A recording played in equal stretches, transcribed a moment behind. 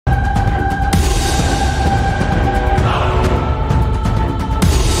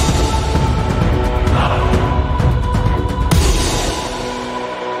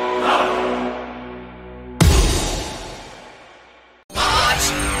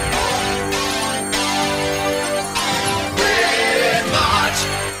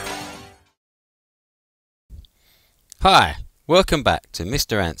Hi, welcome back to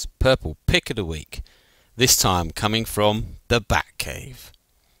Mr. Ant's Purple Pick of the Week, this time coming from the Batcave.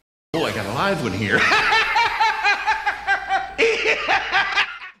 Oh, I got a live one here.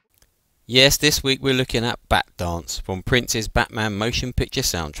 Yes, this week we're looking at Batdance from Prince's Batman motion picture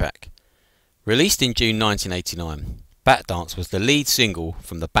soundtrack. Released in June 1989, Batdance was the lead single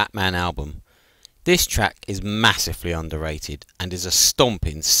from the Batman album. This track is massively underrated and is a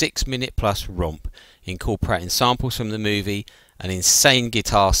stomping 6-minute plus romp incorporating samples from the movie, an insane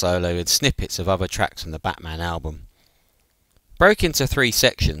guitar solo and snippets of other tracks from the Batman album. Broken into 3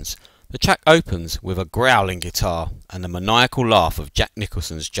 sections, the track opens with a growling guitar and the maniacal laugh of Jack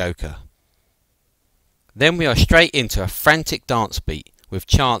Nicholson's Joker. Then we are straight into a frantic dance beat with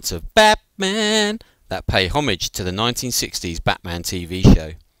chants of Batman that pay homage to the 1960s Batman TV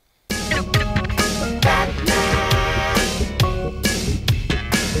show.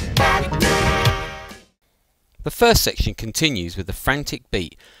 The first section continues with the frantic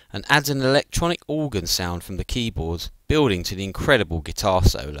beat and adds an electronic organ sound from the keyboards, building to the incredible guitar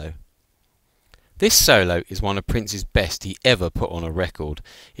solo. This solo is one of Prince's best he ever put on a record.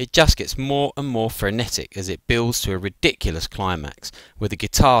 It just gets more and more frenetic as it builds to a ridiculous climax, with the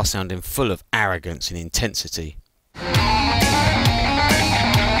guitar sounding full of arrogance and intensity.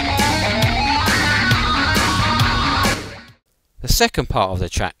 The second part of the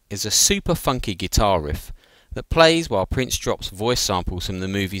track is a super funky guitar riff that plays while Prince drops voice samples from the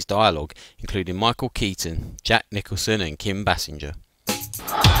movie's dialogue, including Michael Keaton, Jack Nicholson and Kim Basinger.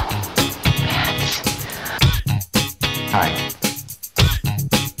 Hi,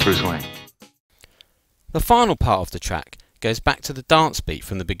 Bruce Wayne. The final part of the track goes back to the dance beat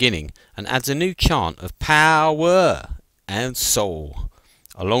from the beginning and adds a new chant of power and soul,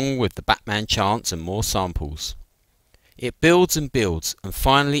 along with the Batman chants and more samples. It builds and builds and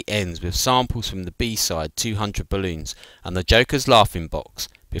finally ends with samples from the B-side 200 Balloons and the Joker's laughing box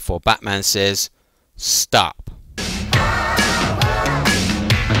before Batman says, "Stop."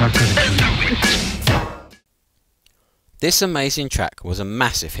 This amazing track was a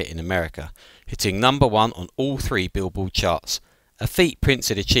massive hit in America, hitting #1 on all 3 Billboard charts, a feat Prince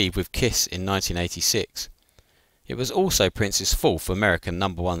had achieved with Kiss in 1986. It was also Prince's 4th American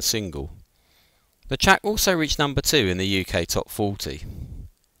 #1 single. The track also reached #2 in the UK Top 40.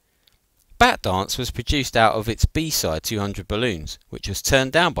 Batdance was produced out of its B-side 200 Balloons, which was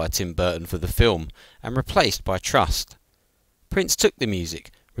turned down by Tim Burton for the film and replaced by Trust. Prince took the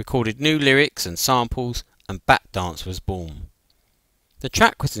music, recorded new lyrics and samples, and Batdance was born. The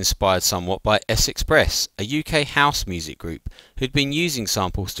track was inspired somewhat by S-Express, a UK house music group who'd been using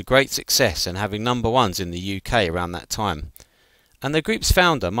samples to great success and having #1s in the UK around that time. And the group's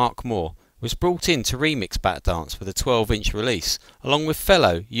founder, Mark Moore, was brought in to remix Batdance for the 12-inch release, along with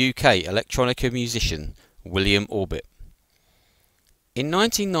fellow UK electronica musician William Orbit. In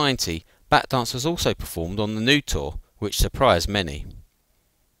 1990, Batdance was also performed on the New Tour, which surprised many.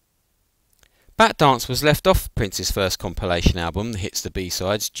 Batdance was left off Prince's first compilation album that hits the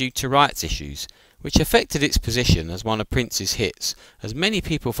B-sides due to rights issues, which affected its position as one of Prince's hits, as many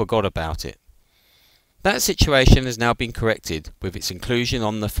people forgot about it. That situation has now been corrected with its inclusion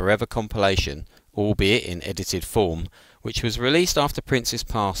on the Forever compilation, albeit in edited form, which was released after Prince's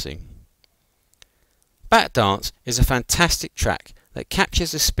passing. Batdance is a fantastic track that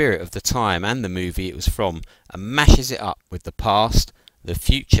captures the spirit of the time and the movie it was from and mashes it up with the past, the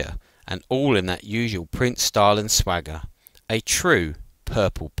future, and all in that usual Prince style and swagger. A true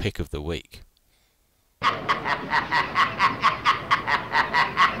Purple Pick of the Week.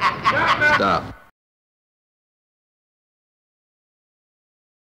 Stop.